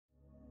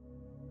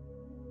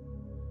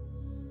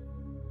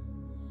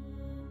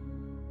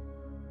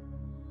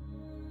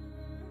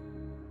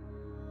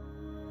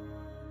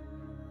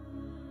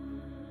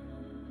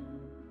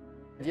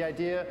The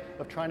idea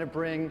of trying to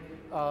bring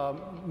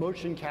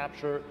motion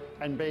capture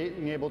and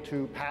being able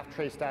to path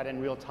trace that in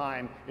real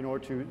time in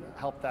order to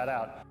help that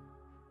out.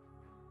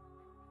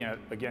 You know,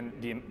 again,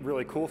 the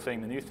really cool thing,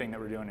 the new thing that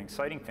we're doing, an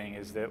exciting thing,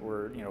 is that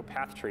we're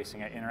path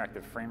tracing at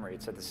interactive frame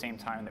rates at the same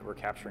time that we're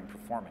capturing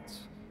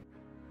performance.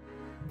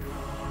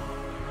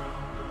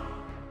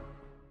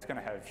 It's going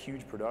to have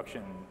huge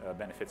production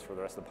benefits for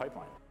the rest of the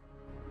pipeline.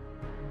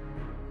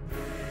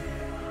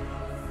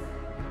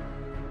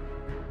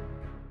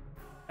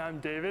 I'm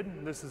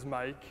David, this is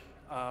Mike.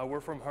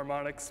 We're from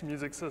Harmonix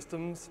Music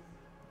Systems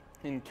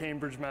in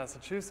Cambridge,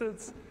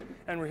 Massachusetts,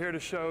 and we're here to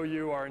show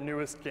you our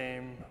newest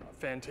game,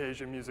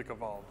 Fantasia Music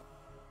Evolved.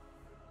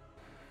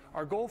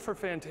 Our goal for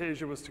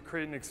Fantasia was to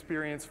create an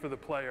experience for the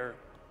player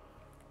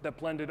that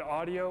blended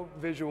audio,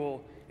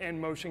 visual, and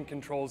motion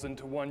controls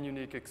into one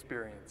unique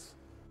experience.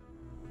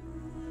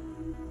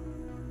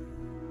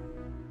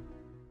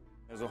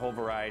 There's a whole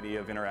variety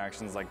of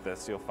interactions like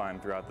this you'll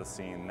find throughout the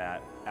scene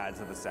that add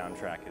to the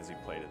soundtrack as you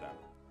play to them.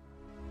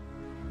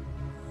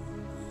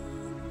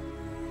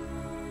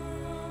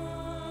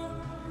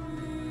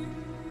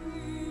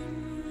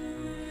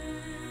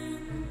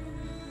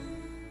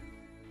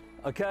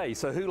 Okay,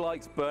 so who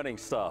likes burning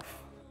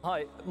stuff?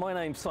 Hi, my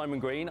name's Simon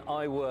Green.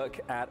 I work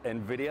at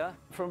NVIDIA.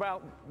 For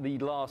about the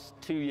last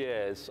 2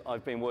 years,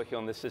 I've been working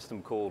on this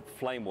system called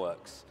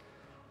Flameworks.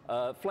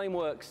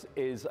 Flameworks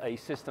is a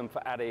system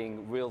for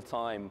adding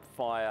real-time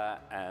fire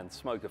and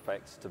smoke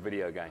effects to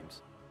video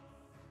games.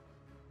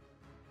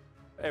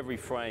 Every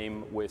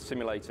frame, we're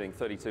simulating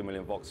 32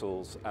 million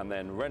voxels and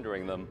then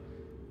rendering them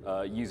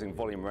using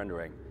volume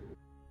rendering.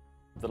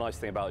 The nice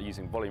thing about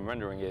using volume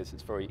rendering is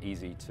it's very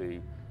easy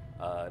to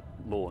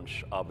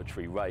launch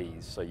arbitrary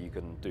rays, so you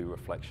can do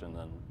reflection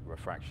and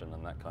refraction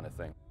and that kind of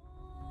thing.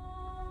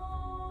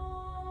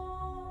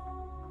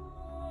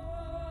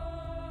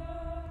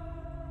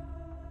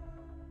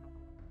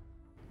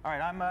 All right,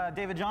 I'm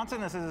David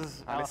Johnson. This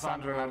is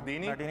Alessandro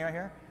Nardini right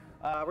here.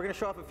 We're going to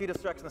show off a few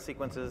destruction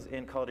sequences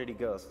in Call of Duty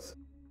Ghosts.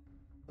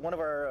 One of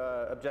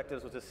our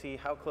objectives was to see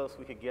how close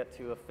we could get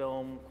to a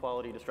film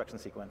quality destruction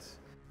sequence.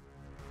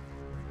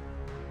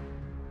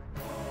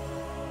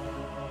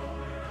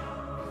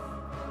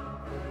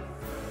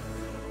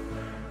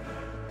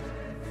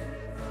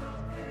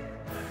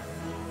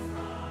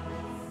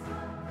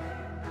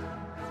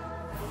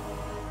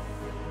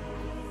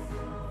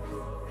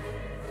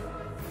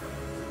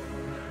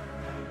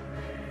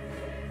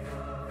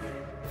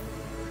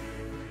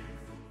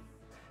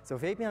 So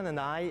Fabian and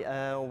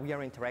I, we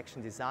are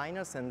interaction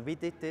designers, and we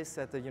did this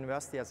at the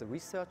university as a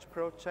research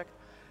project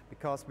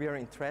because we are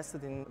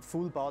interested in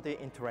full body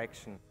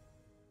interaction.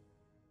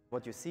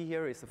 What you see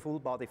here is a full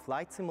body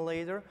flight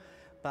simulator,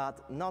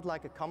 but not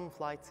like a common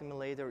flight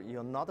simulator.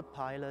 You're not a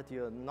pilot,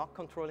 you're not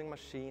controlling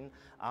machine.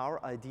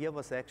 Our idea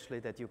was actually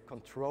that you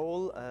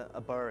control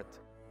a bird.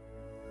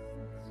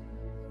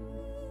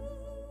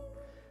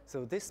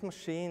 So this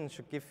machine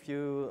should give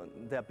you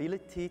the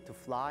ability to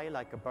fly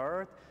like a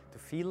bird, to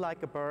feel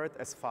like a bird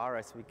as far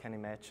as we can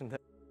imagine.